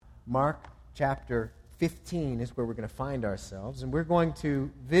Mark chapter 15 is where we're going to find ourselves, and we're going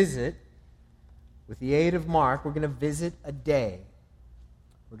to visit, with the aid of Mark, we're going to visit a day.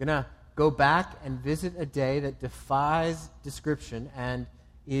 We're going to go back and visit a day that defies description and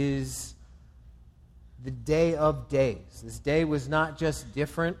is the day of days. This day was not just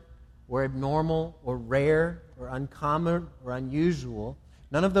different or abnormal or rare or uncommon or unusual.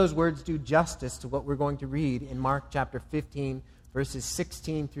 None of those words do justice to what we're going to read in Mark chapter 15, verses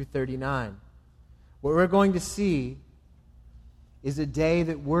 16 through 39. What we're going to see is a day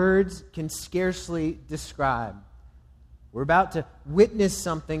that words can scarcely describe. We're about to witness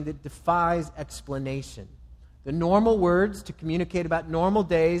something that defies explanation. The normal words to communicate about normal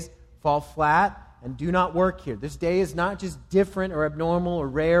days fall flat and do not work here. This day is not just different or abnormal or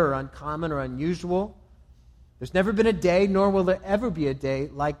rare or uncommon or unusual. There's never been a day, nor will there ever be a day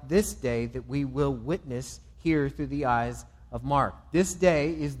like this day that we will witness here through the eyes of Mark. This day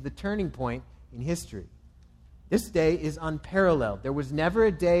is the turning point in history. This day is unparalleled. There was never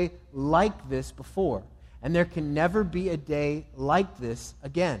a day like this before, and there can never be a day like this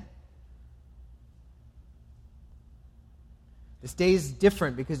again. This day is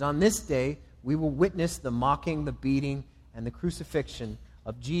different because on this day we will witness the mocking, the beating, and the crucifixion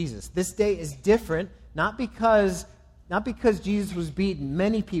of Jesus. This day is different not because Jesus was beaten.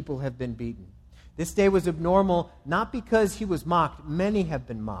 Many people have been beaten. This day was abnormal not because he was mocked. Many have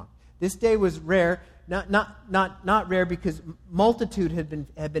been mocked. This day was rare, not rare because multitude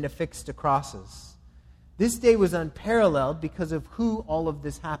had been affixed to crosses. This day was unparalleled because of who all of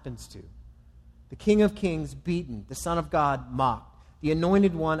this happens to. The King of Kings beaten, the Son of God mocked, the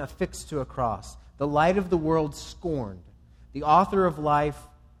Anointed One affixed to a cross, the light of the world scorned, the author of life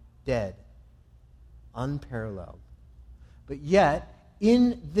dead. Unparalleled. But yet,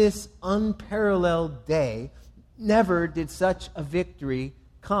 in this unparalleled day, never did such a victory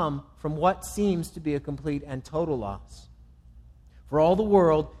come from what seems to be a complete and total loss. For all the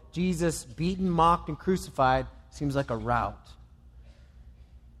world, Jesus beaten, mocked, and crucified seems like a rout.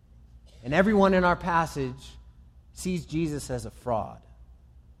 And everyone in our passage sees Jesus as a fraud,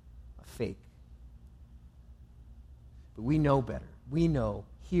 a fake. But we know better. We know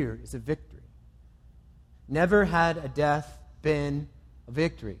here is a victory. Never had a death been a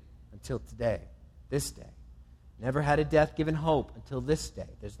victory until today, this day. Never had a death given hope until this day.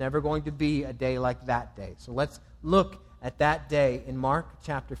 There's never going to be a day like that day. So let's look at that day in Mark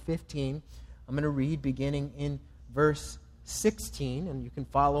chapter 15. I'm going to read beginning in verse 16, and you can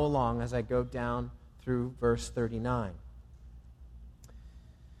follow along as I go down through verse 39.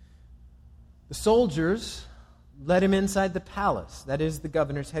 The soldiers led him inside the palace, that is the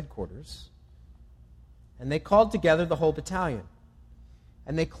governor's headquarters, and they called together the whole battalion.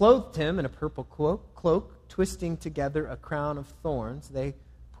 And they clothed him in a purple cloak, twisting together a crown of thorns. They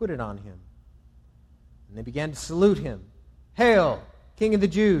put it on him. And they began to salute him. "Hail, King of the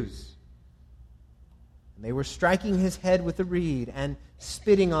Jews!" And they were striking his head with a reed and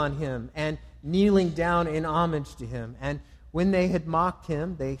spitting on him and kneeling down in homage to him. And when they had mocked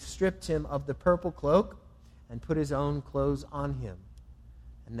him, they stripped him of the purple cloak and put his own clothes on him.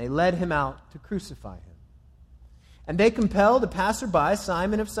 And they led him out to crucify him. And they compelled a passerby,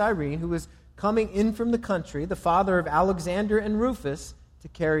 Simon of Cyrene, who was coming in from the country, the father of Alexander and Rufus, to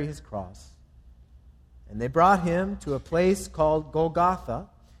carry his cross. And they brought him to a place called Golgotha,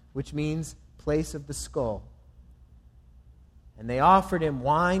 which means place of the skull. And they offered him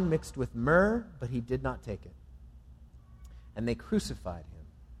wine mixed with myrrh, but he did not take it. And they crucified him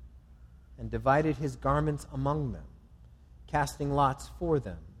and divided his garments among them, casting lots for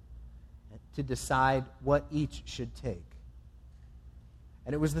them to decide what each should take.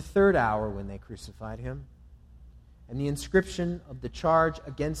 And it was the third hour when they crucified him. And the inscription of the charge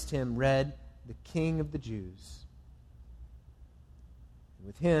against him read, "The King of the Jews." And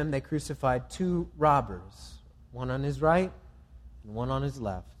with him they crucified two robbers, one on his right and one on his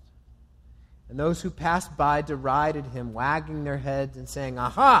left. And those who passed by derided him, wagging their heads and saying,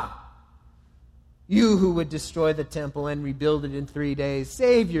 "Aha! You who would destroy the temple and rebuild it in 3 days,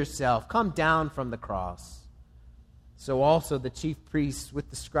 save yourself. Come down from the cross." So also the chief priests with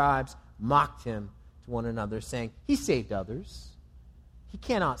the scribes mocked him to one another, saying, "He saved others. He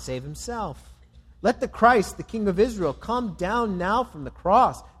cannot save himself. Let the Christ, the King of Israel, come down now from the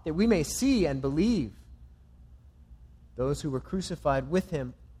cross, that we may see and believe." Those who were crucified with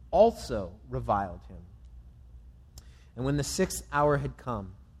him also reviled him. And when the 6th hour had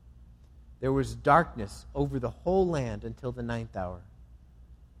come, there was darkness over the whole land until the 9th hour.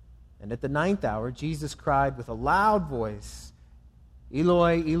 And at the 9th hour, Jesus cried with a loud voice,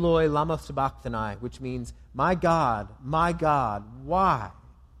 "Eloi, Eloi, lama sabachthani," which means, my God, why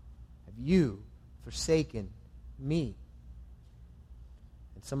have you forsaken me?"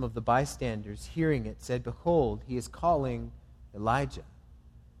 And some of the bystanders, hearing it, said, "Behold, he is calling Elijah."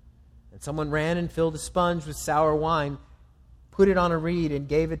 And someone ran and filled a sponge with sour wine, put it on a reed, and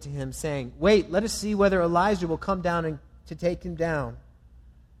gave it to him, saying, "Wait, let us see whether Elijah will come down to take him down."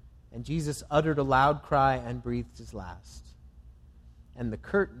 And Jesus uttered a loud cry and breathed his last. And the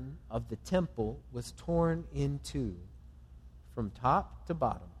curtain of the temple was torn in two, from top to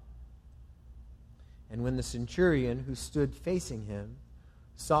bottom. And when the centurion who stood facing him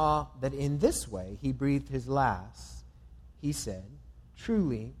saw that in this way he breathed his last, he said,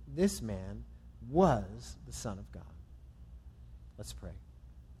 "Truly, this man was the Son of God." Let's pray.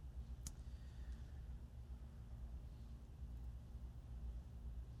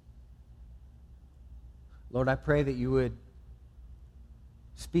 Lord, I pray that you would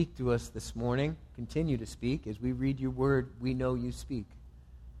speak to us this morning, continue to speak. As we read your word, we know you speak.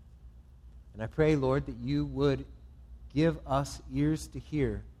 And I pray, Lord, that you would give us ears to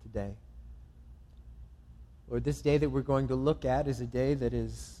hear today. Lord, this day that we're going to look at is a day that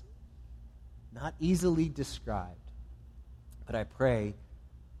is not easily described. But I pray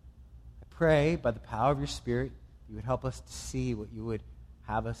by the power of your Spirit, you would help us to see what you would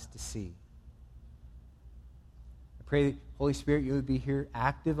have us to see. I pray that, Holy Spirit, you would be here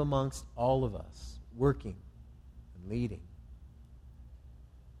active amongst all of us, working and leading.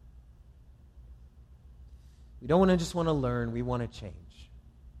 We don't just want to learn, we want to change.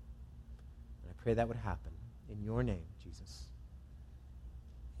 And I pray that would happen. In your name, Jesus.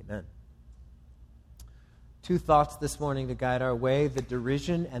 Amen. Two thoughts this morning to guide our way: the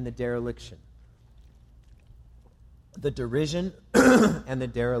derision and the dereliction. The derision and the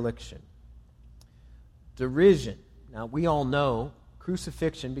dereliction. Derision. Now, we all know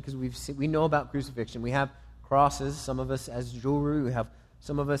crucifixion because we know about crucifixion. We have crosses, some of us as jewelry.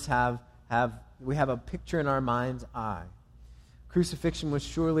 Some of us have a picture in our mind's eye. Crucifixion was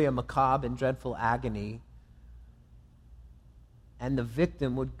surely a macabre and dreadful agony, and the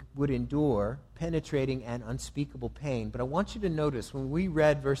victim would endure penetrating and unspeakable pain. But I want you to notice, when we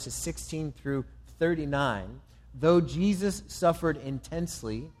read verses 16 through 39, though Jesus suffered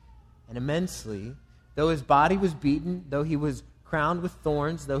intensely and immensely, though his body was beaten, though he was crowned with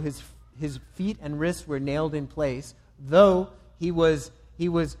thorns, though his feet and wrists were nailed in place, though he was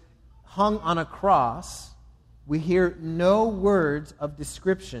hung on a cross, we hear no words of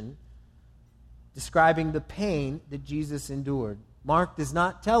description describing the pain that Jesus endured. Mark does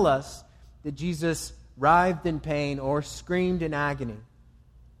not tell us that Jesus writhed in pain or screamed in agony.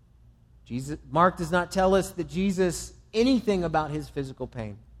 Mark does not tell us that Jesus anything about his physical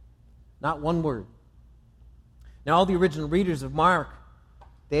pain. Not one word. Now, all the original readers of Mark,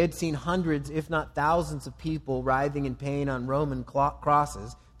 they had seen hundreds, if not thousands, of people writhing in pain on Roman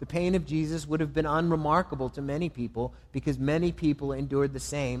crosses. The pain of Jesus would have been unremarkable to many people because many people endured the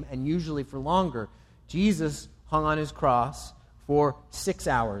same, and usually for longer. Jesus hung on his cross for 6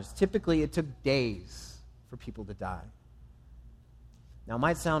 hours. Typically, it took days for people to die. Now, it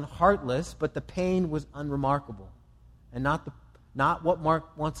might sound heartless, but the pain was unremarkable, and not what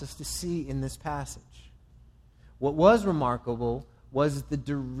Mark wants us to see in this passage. What was remarkable was the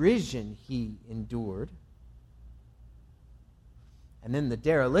derision he endured, and then the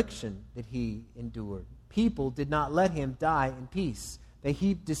dereliction that he endured. People did not let him die in peace. They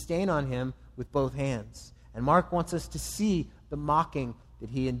heaped disdain on him with both hands. And Mark wants us to see the mocking that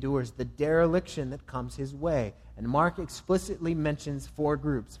he endures, the dereliction that comes his way. And Mark explicitly mentions 4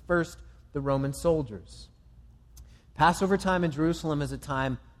 groups. First, the Roman soldiers. Passover time in Jerusalem is a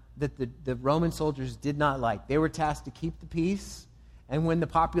time that the Roman soldiers did not like. They were tasked to keep the peace, and when the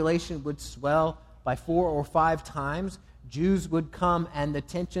population would swell by 4 or 5 times, Jews would come and the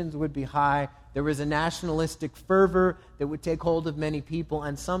tensions would be high. There was a nationalistic fervor that would take hold of many people,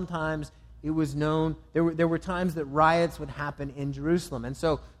 and sometimes it was known, there were times that riots would happen in Jerusalem. And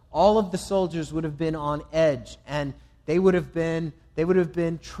so all of the soldiers would have been on edge, and they would have been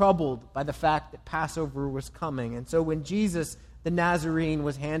troubled by the fact that Passover was coming. And so when Jesus, the Nazarene,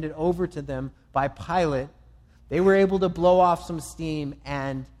 was handed over to them by Pilate, they were able to blow off some steam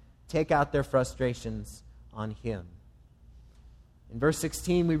and take out their frustrations on him. In verse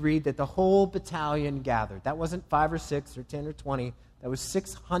 16, we read that the whole battalion gathered. That wasn't 5 or 6 or 10 or 20. That was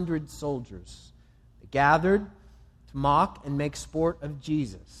 600 soldiers. They gathered to mock and make sport of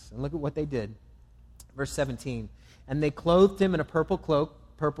Jesus. And look at what they did. Verse 17. And they clothed him in a purple cloak.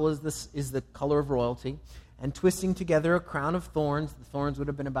 Purple is the color of royalty. And twisting together a crown of thorns. The thorns would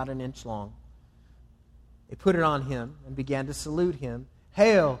have been about an inch long. They put it on him and began to salute him.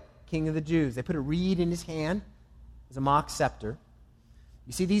 "Hail, King of the Jews." They put a reed in his hand as a mock scepter.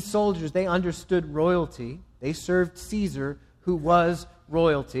 You see, these soldiers, they understood royalty. They served Caesar, who was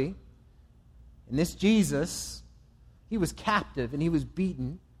royalty. And this Jesus, he was captive and he was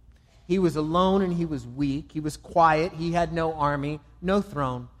beaten. He was alone and he was weak. He was quiet. He had no army, no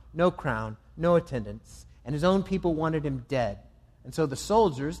throne, no crown, no attendants. And his own people wanted him dead. And so the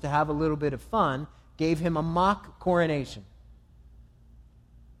soldiers, to have a little bit of fun, gave him a mock coronation.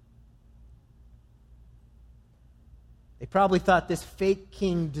 They probably thought this fake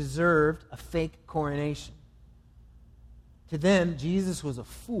king deserved a fake coronation. To them, Jesus was a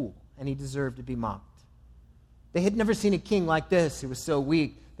fool, and he deserved to be mocked. They had never seen a king like this who was so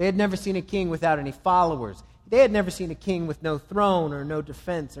weak. They had never seen a king without any followers. They had never seen a king with no throne or no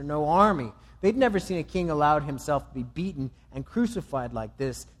defense or no army. They'd never seen a king allowed himself to be beaten and crucified like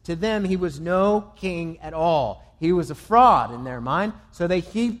this. To them, he was no king at all. He was a fraud in their mind, so they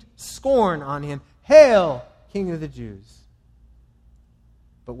heaped scorn on him. Hail, King of the Jews!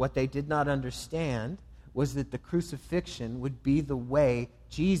 But what they did not understand was that the crucifixion would be the way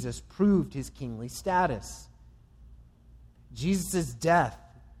Jesus proved his kingly status. Jesus' death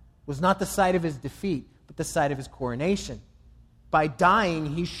was not the site of his defeat, but the site of his coronation. By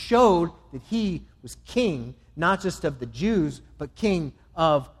dying, he showed that he was king, not just of the Jews, but king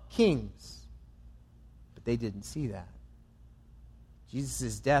of kings. But they didn't see that.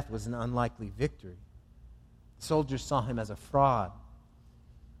 Jesus' death was an unlikely victory. The soldiers saw him as a fraud.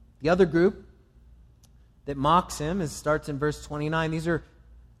 The other group that mocks him starts in verse 29. These are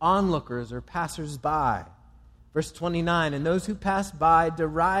onlookers or passers-by. Verse 29, and those who passed by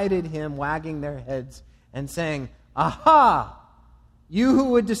derided him, wagging their heads and saying, Aha! You who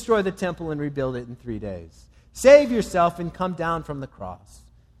would destroy the temple and rebuild it in 3 days. Save yourself and come down from the cross.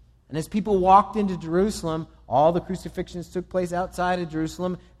 And as people walked into Jerusalem, all the crucifixions took place outside of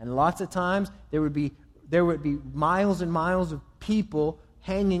Jerusalem, and lots of times there would be miles and miles of people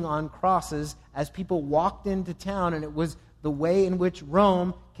hanging on crosses as people walked into town, and it was the way in which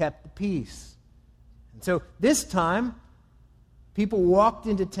Rome kept the peace. And so this time, people walked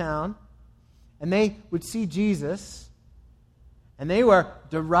into town, and they would see Jesus, and they were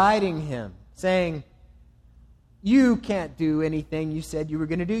deriding him, saying, you can't do anything you said you were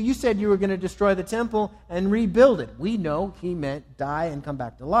going to do. You said you were going to destroy the temple and rebuild it. We know he meant die and come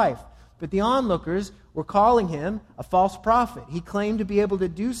back to life. But the onlookers were calling him a false prophet. He claimed to be able to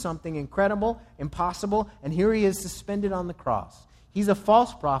do something incredible, impossible, and here he is suspended on the cross. He's a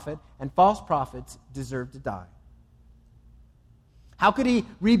false prophet, and false prophets deserve to die. How could he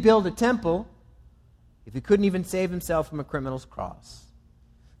rebuild a temple if he couldn't even save himself from a criminal's cross?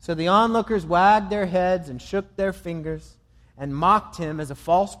 So the onlookers wagged their heads and shook their fingers and mocked him as a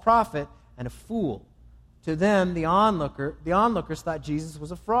false prophet and a fool. To them, the onlookers thought Jesus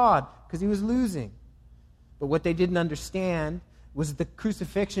was a fraud because he was losing. But what they didn't understand was the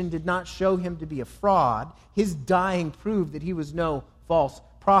crucifixion did not show him to be a fraud. His dying proved that he was no false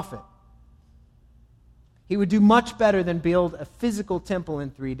prophet. He would do much better than build a physical temple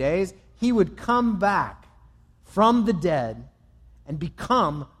in 3 days. He would come back from the dead and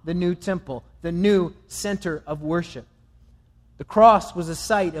become the new temple, the new center of worship. The cross was a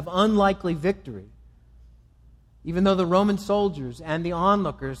site of unlikely victory. Even though the Roman soldiers and the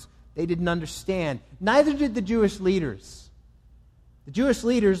onlookers, they didn't understand. Neither did the Jewish leaders. The Jewish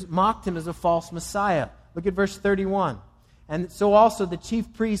leaders mocked him as a false Messiah. Look at verse 31. And so also the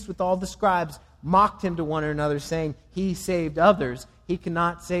chief priests with all the scribes mocked him to one another, saying, he saved others, he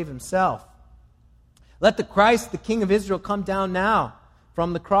cannot save himself. Let the Christ, the King of Israel, come down now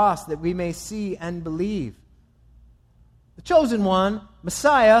from the cross that we may see and believe. The chosen one,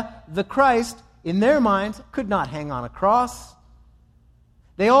 Messiah, the Christ, in their minds, could not hang on a cross.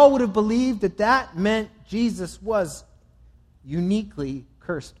 They all would have believed that that meant Jesus was uniquely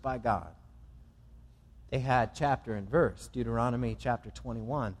cursed by God. They had chapter and verse, Deuteronomy chapter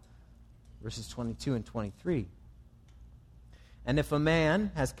 21, verses 22 and 23. And if a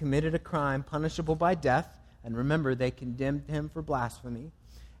man has committed a crime punishable by death, and remember they condemned him for blasphemy,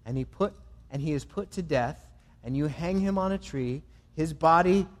 and he is put to death, and you hang him on a tree, his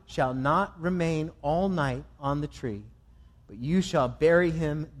body shall not remain all night on the tree, but you shall bury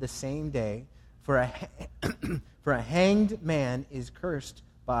him the same day, for a hanged man is cursed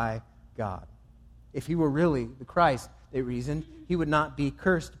by God. If he were really the Christ, they reasoned, he would not be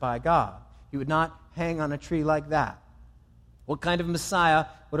cursed by God. He would not hang on a tree like that. What kind of Messiah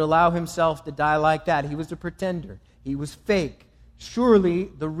would allow himself to die like that? He was a pretender. He was fake. Surely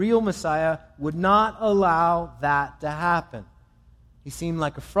the real Messiah would not allow that to happen. He seemed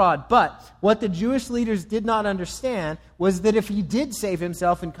like a fraud. But what the Jewish leaders did not understand was that if he did save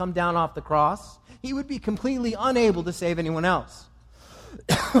himself and come down off the cross, he would be completely unable to save anyone else.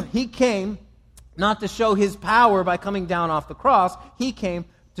 He came not to show his power by coming down off the cross. He came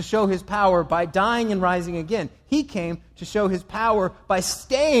to show his power by dying and rising again. He came to show his power by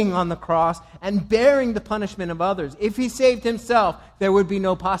staying on the cross and bearing the punishment of others. If he saved himself, there would be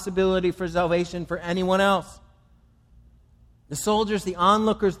no possibility for salvation for anyone else. The soldiers, the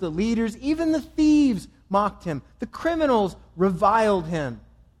onlookers, the leaders, even the thieves mocked him. The criminals reviled him.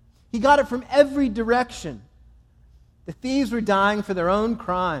 He got it from every direction. The thieves were dying for their own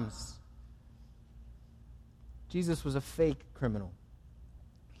crimes. Jesus was a fake criminal.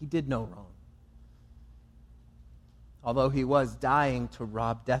 He did no wrong. Although he was dying to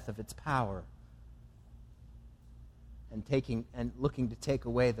rob death of its power and looking to take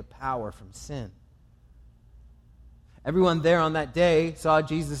away the power from sin. Everyone there on that day saw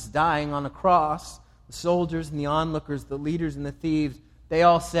Jesus dying on a cross. The soldiers and the onlookers, the leaders and the thieves, they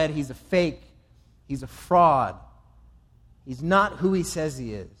all said he's a fake. He's a fraud. He's not who he says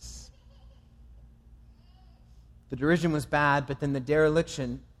he is. The derision was bad, but then the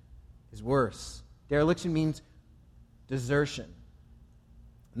dereliction is worse. Dereliction means desertion.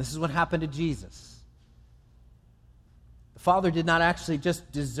 And this is what happened to Jesus. The Father did not actually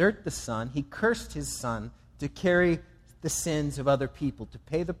just desert the Son. He cursed his Son to carry the sins of other people, to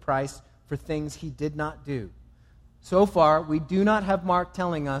pay the price for things he did not do. So far, we do not have Mark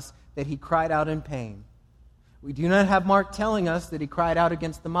telling us that he cried out in pain. We do not have Mark telling us that he cried out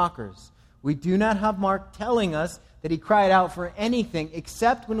against the mockers. We do not have Mark telling us that he cried out for anything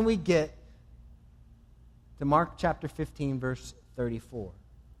except when we get to Mark chapter 15, verse 34.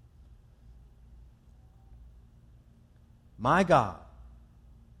 My God,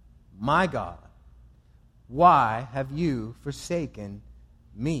 why have you forsaken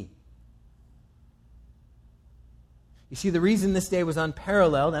me? You see, the reason this day was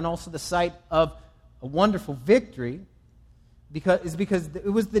unparalleled and also the site of a wonderful victory is because it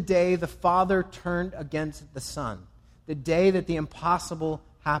was the day the Father turned against the Son. The day that the impossible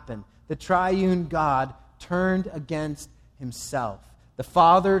happened. The triune God turned against himself. The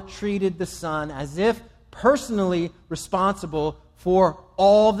Father treated the Son as if personally responsible for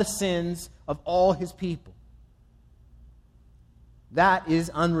all the sins of all his people. That is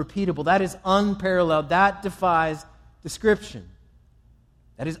unrepeatable. That is unparalleled. That defies description.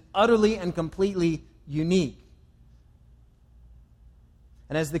 That is utterly and completely unique.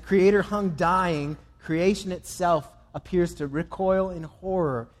 And as the Creator hung dying, creation itself appears to recoil in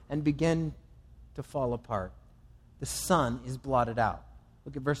horror and begin to fall apart. The sun is blotted out.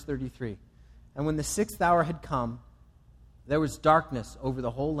 Look at verse 33. And when the 6th hour had come, there was darkness over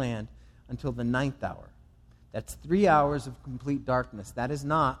the whole land until the 9th hour. That's 3 hours of complete darkness. That is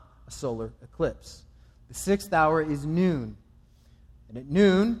not a solar eclipse. The 6th hour is noon. And at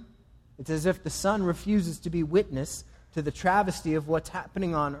noon, it's as if the sun refuses to be witness to the travesty of what's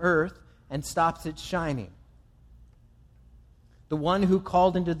happening on earth and stops its shining. The one who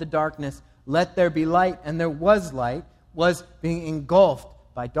called into the darkness, "Let there be light," and there was light, was being engulfed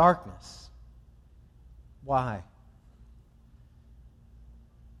by darkness. Why?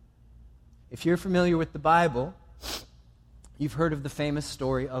 If you're familiar with the Bible, you've heard of the famous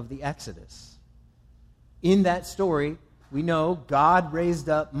story of the Exodus. In that story, we know God raised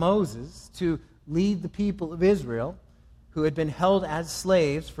up Moses to lead the people of Israel, who had been held as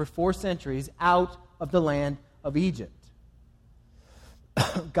slaves for 4 centuries, out of the land of Egypt.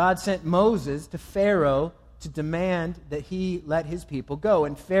 God sent Moses to Pharaoh to demand that he let his people go,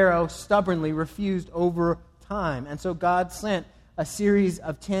 and Pharaoh stubbornly refused over time. And so God sent a series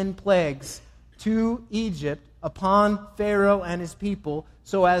of 10 plagues to Egypt upon Pharaoh and his people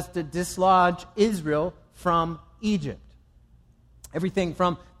so as to dislodge Israel from Egypt. Everything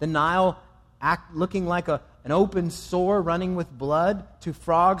from the Nile looking like an open sore running with blood to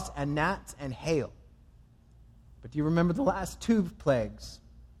frogs and gnats and hail. But do you remember the last 2 plagues?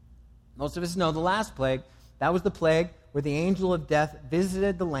 Most of us know the last plague. That was the plague where the angel of death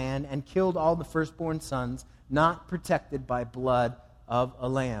visited the land and killed all the firstborn sons not protected by blood of a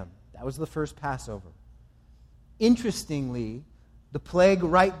lamb. That was the first Passover. Interestingly, the plague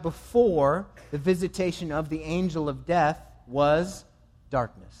right before the visitation of the angel of death was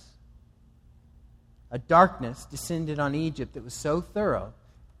darkness. A darkness descended on Egypt that was so thorough,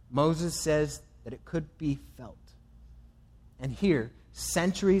 Moses says that it could be felt. And here,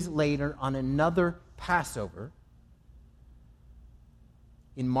 centuries later, on another Passover,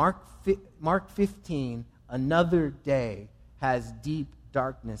 in Mark 15, another day has deep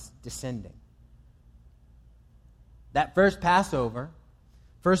darkness descending. That first Passover,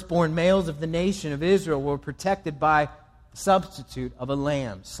 firstborn males of the nation of Israel were protected by the substitute of a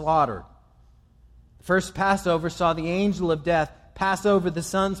lamb, slaughtered. The first Passover saw the angel of death Passover, the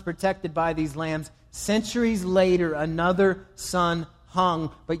sons protected by these lambs. Centuries later, another son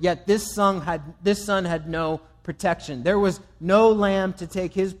hung, but yet this son had no protection. There was no lamb to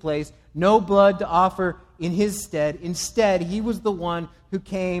take his place, no blood to offer in his stead. Instead, he was the one who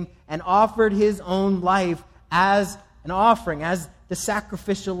came and offered his own life as an offering, as the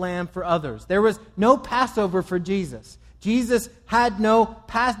sacrificial lamb for others. There was no Passover for Jesus. Jesus had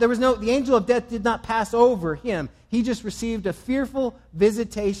the angel of death did not pass over him. He just received a fearful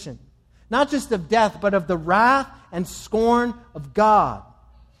visitation, not just of death, but of the wrath and scorn of God.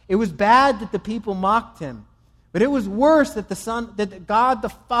 It was bad that the people mocked him, but it was worse that God the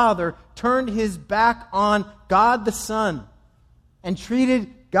Father turned his back on God the Son and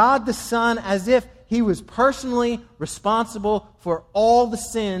treated God the Son as if he was personally responsible for all the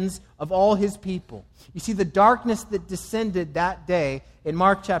sins of all his people. You see, the darkness that descended that day in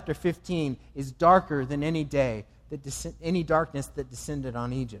Mark chapter 15 is darker than any darkness that descended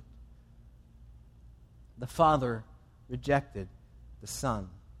on Egypt. The Father rejected the Son.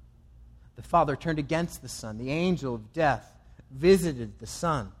 The Father turned against the Son. The angel of death visited the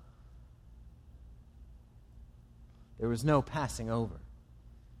Son. There was no passing over.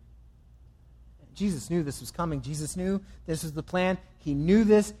 Jesus knew this was coming. Jesus knew this was the plan. He knew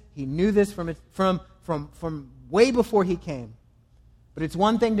this. He knew this from way before he came. But it's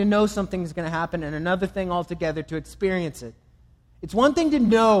one thing to know something's going to happen and another thing altogether to experience it. It's one thing to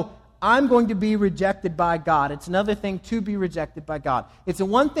know I'm going to be rejected by God. It's another thing to be rejected by God. It's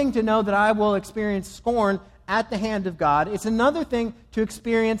one thing to know that I will experience scorn at the hand of God. It's another thing to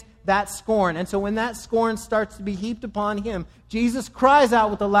experience that scorn. And so when that scorn starts to be heaped upon him, Jesus cries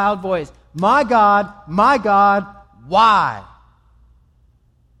out with a loud voice, my God, why?"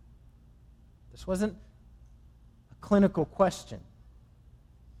 This wasn't a clinical question.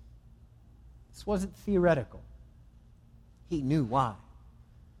 This wasn't theoretical. He knew why.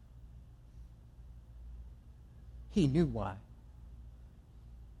 He knew why.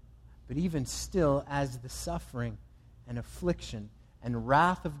 But even still, as the suffering and affliction and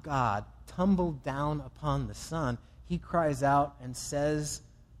wrath of God tumbled down upon the Son, he cries out and says,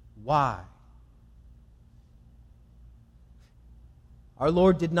 why? Our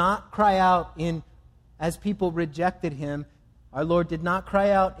Lord did not cry out as people rejected him. Our Lord did not cry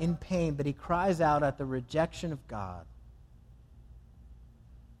out in pain, but he cries out at the rejection of God.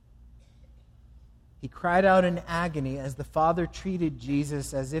 He cried out in agony as the Father treated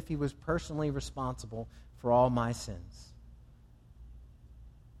Jesus as if he was personally responsible for all my sins.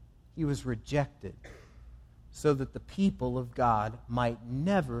 He was rejected so that the people of God might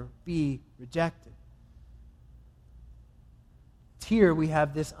never be rejected. Here we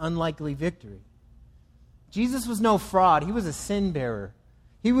have this unlikely victory. Jesus was no fraud. He was a sin bearer.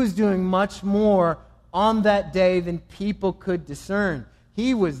 He was doing much more on that day than people could discern.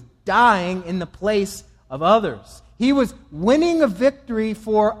 He was dying in the place of others. He was winning a victory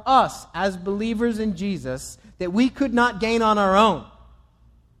for us as believers in Jesus that we could not gain on our own.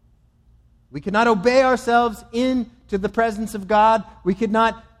 We could not obey ourselves into the presence of God. We could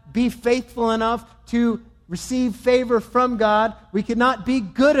not be faithful enough to receive favor from God. We could not be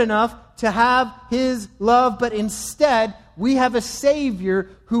good enough to have his love, but instead we have a Savior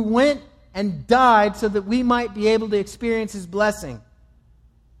who went and died so that we might be able to experience his blessing.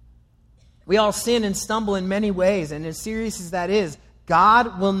 We all sin and stumble in many ways, and as serious as that is,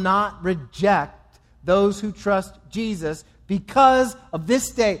 God will not reject those who trust Jesus because of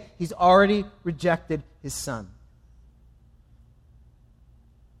this day. He's already rejected his Son.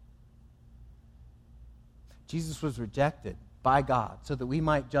 Jesus was rejected by God so that we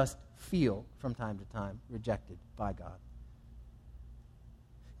might just feel from time to time rejected by God.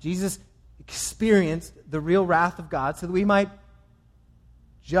 Jesus experienced the real wrath of God so that we might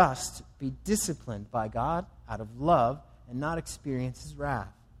just be disciplined by God out of love and not experience his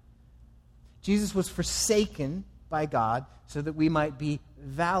wrath. Jesus was forsaken by God so that we might be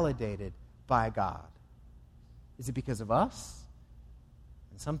validated by God. Is it because of us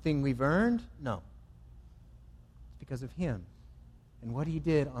and something we've earned? No. It's because of him and what he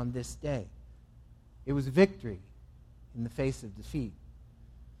did on this day. It was victory in the face of defeat.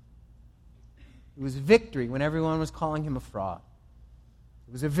 It was victory when everyone was calling him a fraud.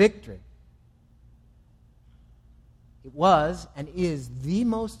 It was a victory. It was and is the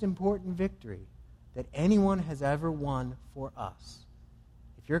most important victory that anyone has ever won for us.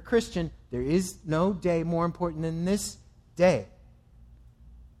 If you're a Christian, there is no day more important than this day.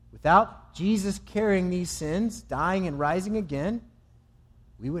 Without Jesus carrying these sins, dying and rising again,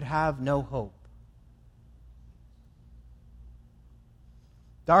 we would have no hope.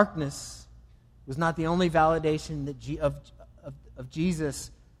 Darkness was not the only validation of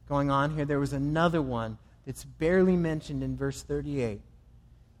Jesus going on here, there was another one that's barely mentioned in verse 38.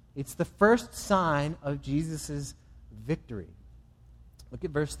 It's the first sign of Jesus' victory. Look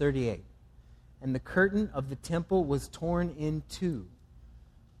at verse 38. And the curtain of the temple was torn in two,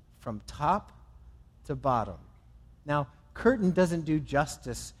 from top to bottom. Now, curtain doesn't do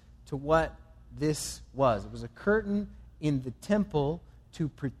justice to what this was. It was a curtain in the temple to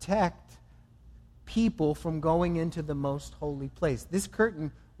protect people from going into the most holy place. This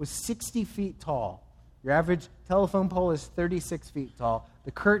curtain was 60 feet tall. Your average telephone pole is 36 feet tall.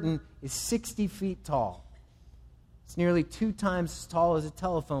 The curtain is 60 feet tall. It's nearly 2 times as tall as a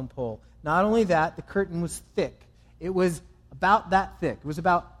telephone pole. Not only that, the curtain was thick. It was about that thick. It was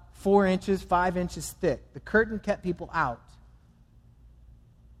about 4 inches, 5 inches thick. The curtain kept people out.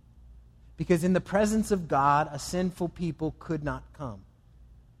 Because in the presence of God, a sinful people could not come.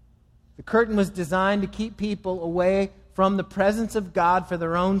 The curtain was designed to keep people away from the presence of God for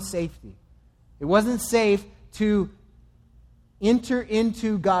their own safety. It wasn't safe to enter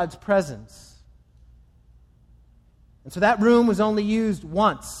into God's presence. And so that room was only used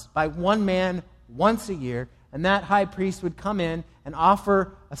once by one man once a year, and that high priest would come in and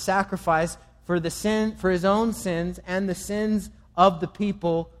offer a sacrifice for his own sins and the sins of the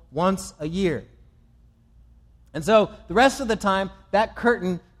people once a year. And so the rest of the time, that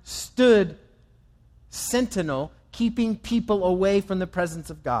curtain stood sentinel, keeping people away from the presence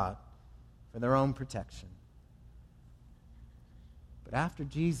of God for their own protection. But after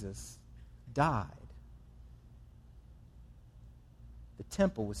Jesus died,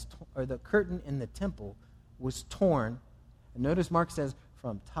 the curtain in the temple was torn. And notice Mark says,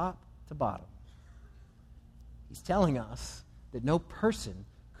 from top to bottom. He's telling us that no person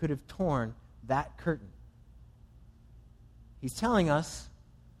could have torn that curtain. He's telling us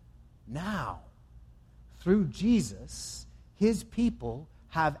now, through Jesus, his people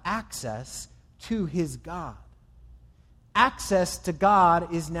have access to his God. Access to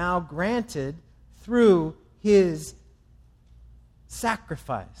God is now granted through his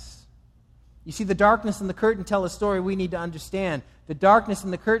sacrifice. You see, the darkness and the curtain tell a story we need to understand. The darkness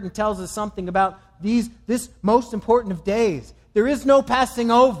and the curtain tells us something about this most important of days. There is no passing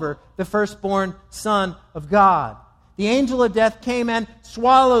over the firstborn Son of God. The angel of death came and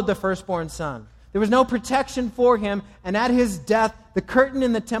swallowed the firstborn son. There was no protection for him, and at his death, the curtain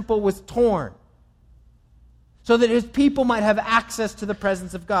in the temple was torn so that his people might have access to the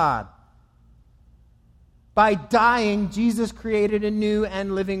presence of God. By dying, Jesus created a new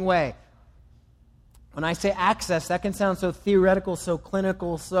and living way. When I say access, that can sound so theoretical, so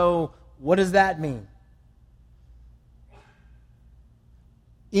clinical, so what does that mean?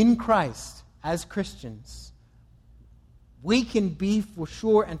 In Christ, as Christians, we can be for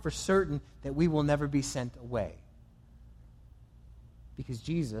sure and for certain that we will never be sent away. Because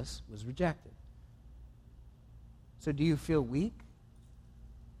Jesus was rejected. So do you feel weak?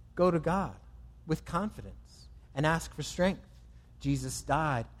 Go to God with confidence and ask for strength. Jesus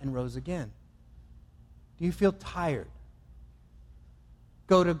died and rose again. Do you feel tired?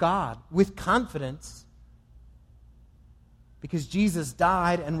 Go to God with confidence because Jesus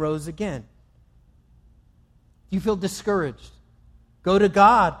died and rose again. Do you feel discouraged? Go to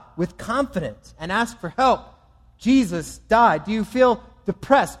God with confidence and ask for help. Jesus died. Do you feel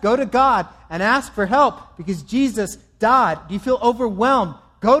depressed? Go to God and ask for help because Jesus died. Do you feel overwhelmed?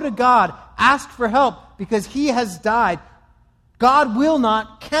 Go to God. Ask for help because he has died. God will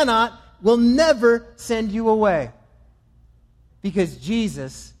not, cannot, will never send you away because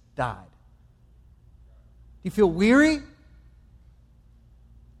Jesus died. Do you feel weary? Do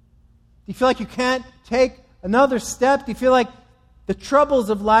you feel like you can't take another step? Do you feel like the troubles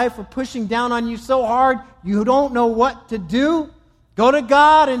of life are pushing down on you so hard you don't know what to do? Go to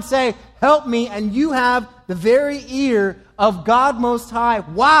God and say, help me, and you have the very ear of God Most High.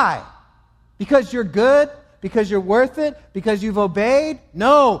 Why? Because you're good? Because you're worth it? Because you've obeyed?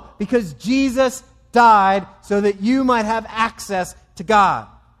 No, because Jesus died so that you might have access to God.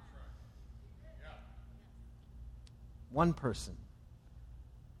 One person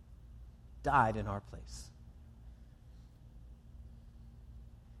died in our place.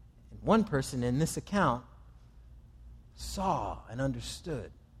 And one person in this account saw and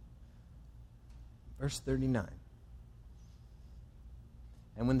understood. Verse 39.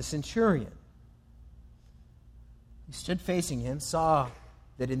 And when the centurion who stood facing him saw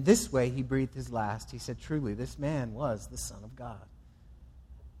that in this way he breathed his last, he said, truly, this man was the Son of God.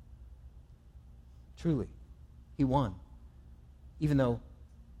 Truly, he won, even though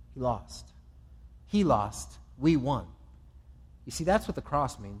he lost. He lost, we won. You see, that's what the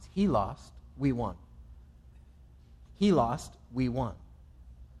cross means. He lost, we won. He lost, we won.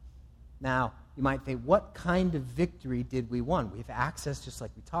 Now, you might think, what kind of victory did we win? We have access just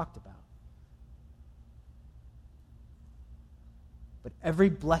like we talked about. But every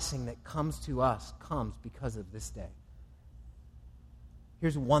blessing that comes to us comes because of this day.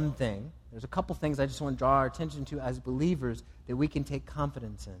 Here's one thing. There's a couple things I just want to draw our attention to as believers that we can take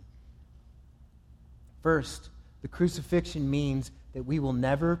confidence in. First, the crucifixion means that we will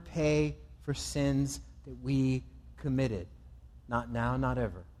never pay for sins that we committed. Not now, not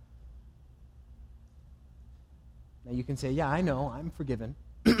ever. Now you can say, yeah, I know, I'm forgiven.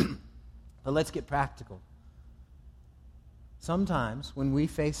 But let's get practical. Sometimes when we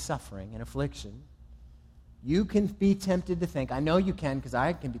face suffering and affliction, you can be tempted to think, I know you can because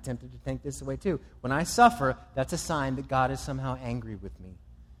I can be tempted to think this way too. When I suffer, that's a sign that God is somehow angry with me,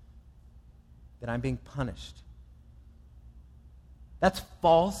 that I'm being punished. That's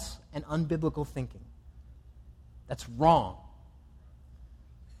false and unbiblical thinking. That's wrong.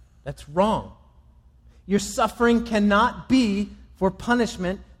 That's wrong. Your suffering cannot be for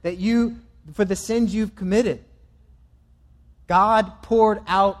punishment for the sins you've committed. God poured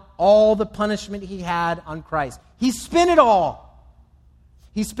out all the punishment he had on Christ. He spent it all.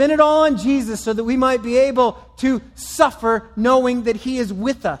 He spent it all on Jesus so that we might be able to suffer knowing that he is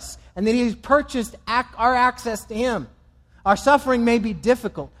with us and that he has purchased our access to him. Our suffering may be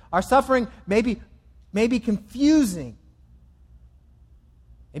difficult. Our suffering may be confusing.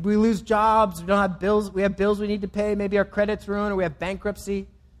 Maybe we lose jobs, we don't have bills, we have bills we need to pay, maybe our credit's ruined or we have bankruptcy.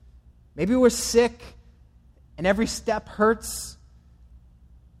 Maybe we're sick and every step hurts.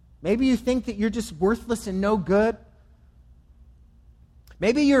 Maybe you think that you're just worthless and no good.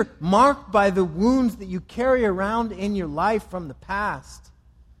 Maybe you're marked by the wounds that you carry around in your life from the past.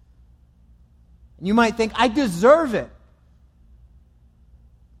 And you might think, I deserve it.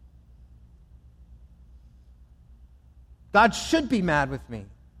 God should be mad with me.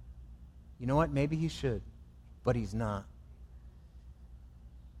 You know what? Maybe he should, but he's not.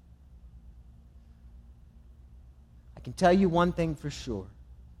 I can tell you one thing for sure.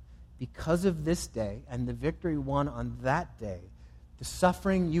 Because of this day and the victory won on that day, the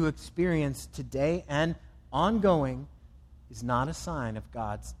suffering you experience today and ongoing is not a sign of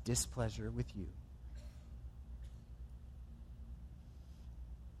God's displeasure with you.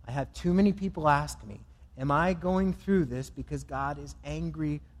 I have too many people ask me, am I going through this because God is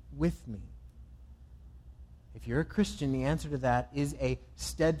angry with me? If you're a Christian, the answer to that is a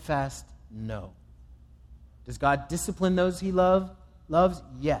steadfast no. Does God discipline those he loves?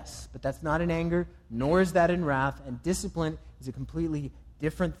 Yes, but that's not in anger, nor is that in wrath, and discipline is a completely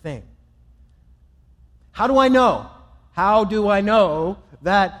different thing. How do I know? How do I know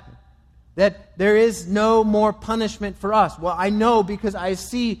that there is no more punishment for us? Well, I know because I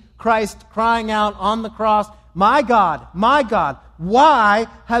see Christ crying out on the cross, my God, why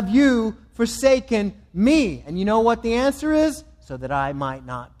have you forsaken me? And you know what the answer is? So that I might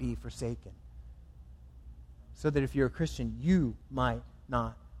not be forsaken. So that if you're a Christian, you might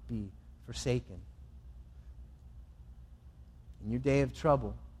not be forsaken. In your day of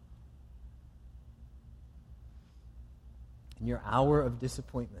trouble, in your hour of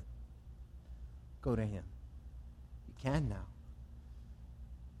disappointment, go to him. You can now.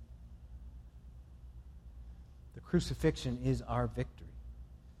 The crucifixion is our victory.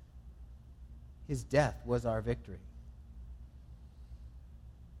 His death was our victory.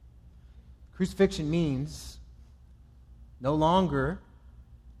 Crucifixion means no longer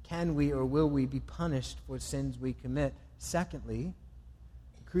can we or will we be punished for sins we commit. Secondly,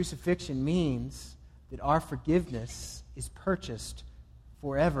 crucifixion means that our forgiveness is purchased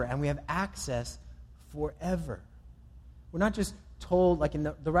forever and we have access forever. We're not just told, like in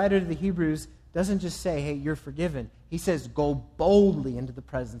the writer of the Hebrews doesn't just say, hey, you're forgiven. He says, go boldly into the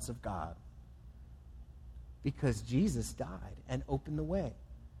presence of God. Because Jesus died and opened the way.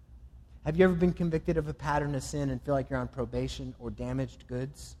 Have you ever been convicted of a pattern of sin and feel like you're on probation or damaged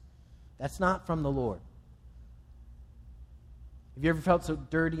goods? That's not from the Lord. Have you ever felt so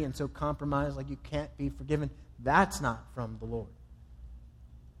dirty and so compromised like you can't be forgiven? That's not from the Lord.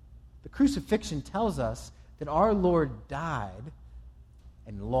 The crucifixion tells us that our Lord died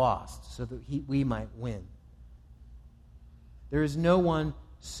and lost so that we might win. There is no one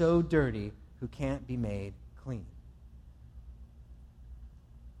so dirty who can't be made clean.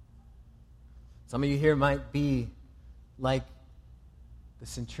 Some of you here might be like the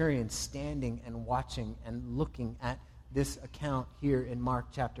centurion standing and watching and looking at this account here in Mark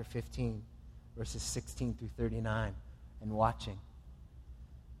chapter 15, verses 16 through 39, and watching.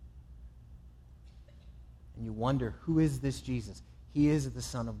 And you wonder, who is this Jesus? He is the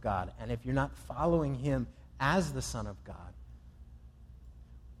Son of God. And if you're not following him as the Son of God.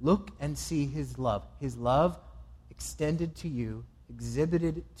 Look and see his love extended to you,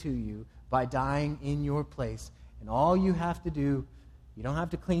 exhibited to you by dying in your place. And all you have to do, you don't have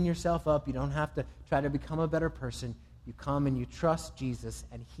to clean yourself up, you don't have to try to become a better person. You come and you trust Jesus,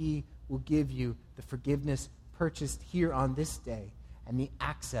 and he will give you the forgiveness purchased here on this day and the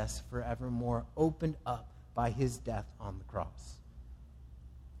access forevermore opened up by his death on the cross.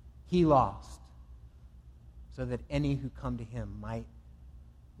 He lost so that any who come to him might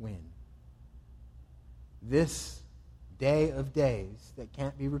win. This day of days that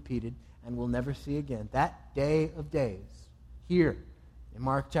can't be repeated and we'll never see again, that day of days, here in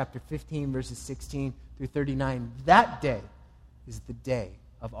Mark chapter 15, verses 16 through 39, that day is the day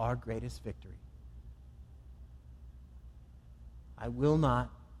of our greatest victory. I will not,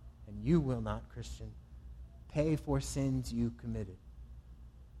 and you will not, Christian, pay for sins you committed.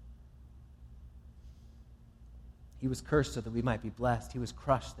 He was cursed so that we might be blessed. He was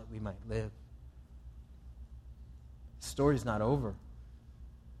crushed that we might live. The story's not over,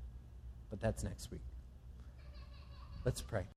 but that's next week. Let's pray.